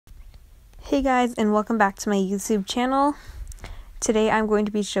Hey guys, and welcome back to my YouTube channel. Today I'm going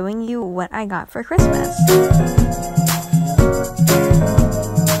to be showing you what I got for Christmas.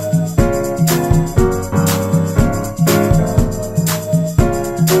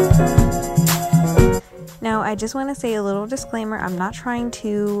 Now I just want to say a little disclaimer, I'm not trying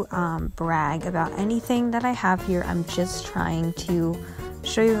to brag about anything that I have here. I'm just trying to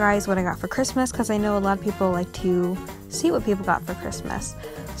show you guys what I got for Christmas because I know a lot of people like to see what people got for Christmas.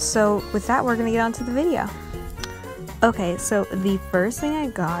 So with that, we're gonna get on to the video. Okay, so the first thing I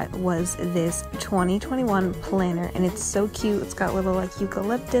got was this 2021 planner, and it's so cute. It's got little like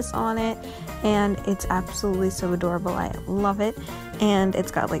eucalyptus on it, and it's absolutely so adorable. I love it. And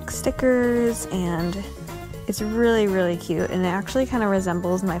it's got like stickers, and it's really cute, and it actually kind of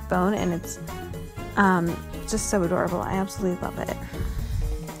resembles my phone, and it's just so adorable. I absolutely love it.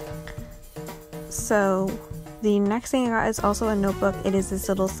 So the next thing I got is also a notebook. It is this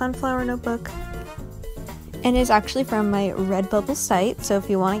little sunflower notebook, and it's actually from my Redbubble site, so if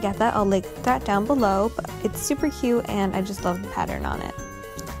you want to get that, I'll link that down below. But it's super cute, and I just love the pattern on it.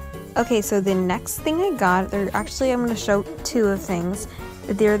 Okay, so the next thing I got, I'm going to show two of things.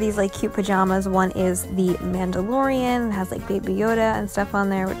 There are these like cute pajamas. One is the Mandalorian, it has like Baby Yoda and stuff on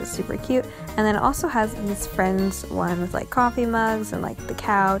there, which is super cute. And then it also has this Friends one with like coffee mugs and like the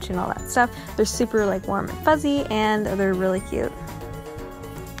couch and all that stuff. They're super like warm and fuzzy, and they're really cute.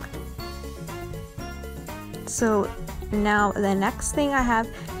 So now the next thing I have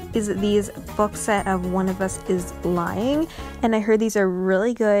is these book set of One of Us is Lying, and I heard these are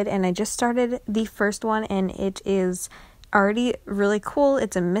really good, and I just started the first one, and it is already really cool.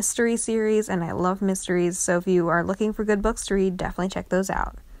 It's a mystery series, and I love mysteries, so if you are looking for good books to read, definitely check those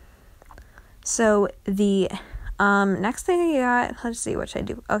out. So the next thing I got, let's see, what should I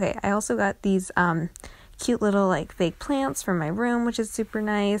do? Okay, I also got these cute little like fake plants for my room, which is super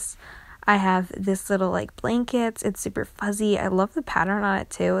nice. I have this little like blankets. It's super fuzzy. I love the pattern on it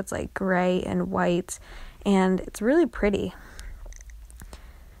too. It's like gray and white, and it's really pretty.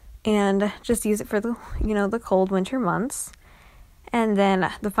 And just use it for the, the cold winter months. And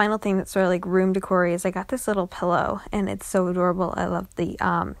then the final thing that's sort of like room decor is I got this little pillow, and it's so adorable. I love the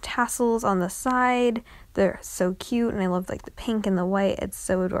tassels on the side. They're so cute, and I love like the pink and the white. It's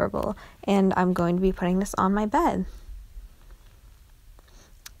so adorable, and I'm going to be putting this on my bed.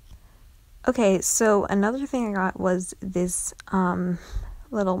 Okay, so another thing I got was this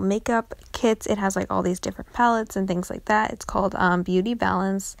little makeup kit. It has like all these different palettes and things like that. It's called Beauty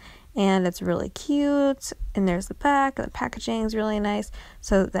Balance, and it's really cute. And there's the back. The packaging is really nice.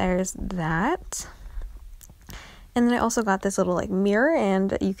 So there's that. And then I also got this little like mirror,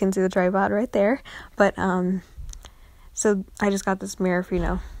 and you can see the tripod right there. But so I just got this mirror for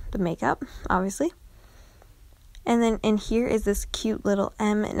the makeup, obviously. And then in here is this cute little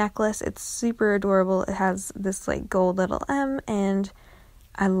M necklace. It's super adorable. It has this like gold little M, and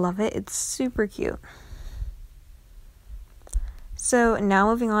I love it. It's super cute. So now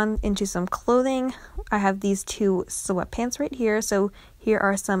moving on into some clothing. I have these two sweatpants right here. So here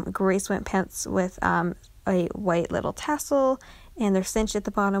are some gray sweatpants with a white little tassel, and they're cinched at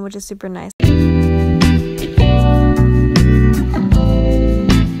the bottom, which is super nice.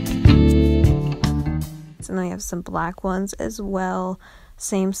 And then I have some black ones as well,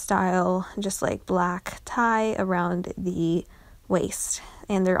 same style, just like black tie around the waist,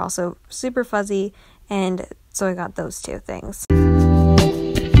 and they're also super fuzzy, and so I got those two things.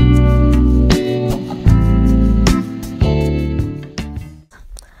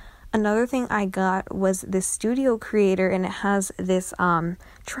 Another thing I got was this Studio Creator, and it has this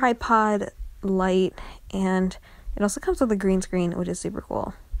tripod light, and it also comes with a green screen, which is super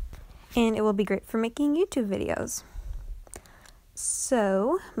cool. And it will be great for making YouTube videos.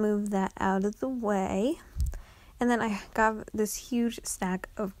 So, move that out of the way. And then I got this huge stack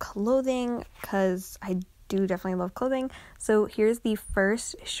of clothing, because I do definitely love clothing. So, here's the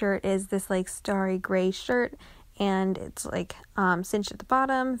first shirt, is this like starry gray shirt. And it's like cinched at the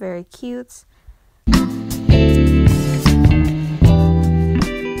bottom, very cute.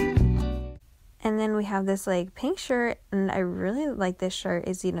 And then we have this like pink shirt, and I really like this shirt.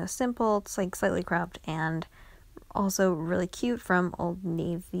 It's simple, it's like slightly cropped, and also really cute, from Old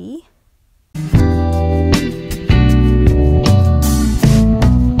Navy.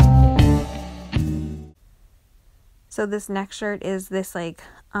 So this next shirt is this like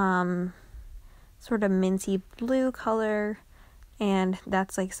sort of minty blue color, and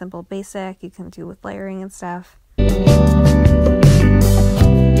that's like simple basic. You can do with layering and stuff.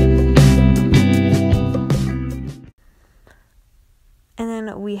 And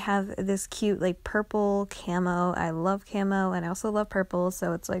then we we have this cute like purple camo. I love camo and I also love purple,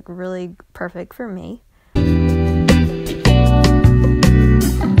 so it's like really perfect for me. And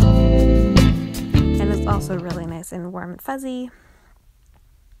it's also really nice and warm and fuzzy.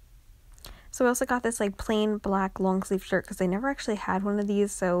 So I also got this like plain black long sleeve shirt because I never actually had one of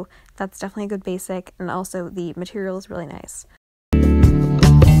these, so that's definitely a good basic, and also the material is really nice.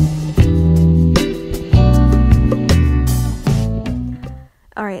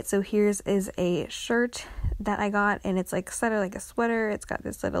 Alright, so here's is a shirt that I got, and it's like sort of like a sweater. It's got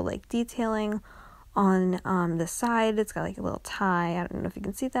this little like detailing on the side. It's got like a little tie. I don't know if you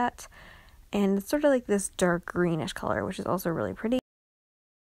can see that. And it's sort of like this dark greenish color, which is also really pretty.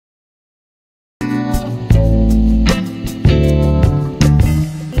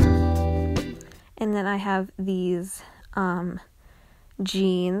 And then I have these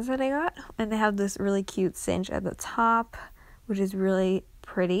jeans that I got, and they have this really cute cinch at the top, which is really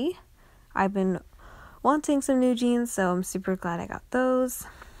pretty. I've been wanting some new jeans, so I'm super glad I got those.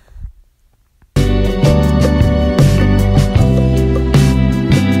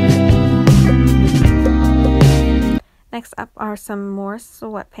 Next up are some more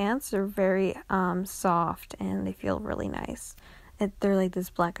sweatpants. They're very soft and they feel really nice. They're like this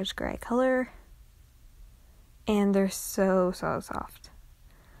blackish gray color. And they're so soft.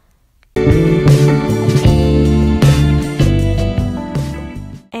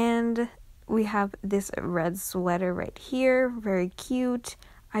 And we have this red sweater right here, very cute.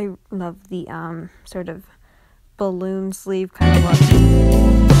 I love the sort of balloon sleeve kind of look.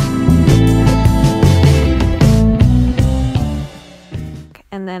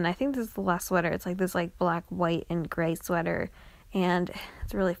 And then I think this is the last sweater. It's like this like black, white, and gray sweater, and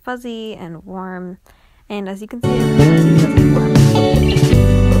it's really fuzzy and warm. And as you can see, it's really warm.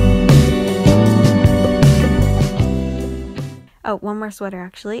 Oh, one more sweater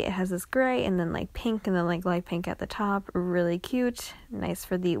actually. It has this gray and then like pink and then like light pink at the top. Really cute. Nice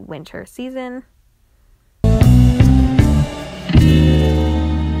for the winter season.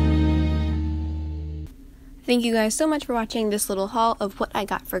 Thank you guys so much for watching this little haul of what I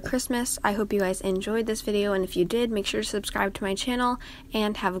got for Christmas. I hope you guys enjoyed this video, and if you did, make sure to subscribe to my channel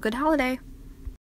and have a good holiday.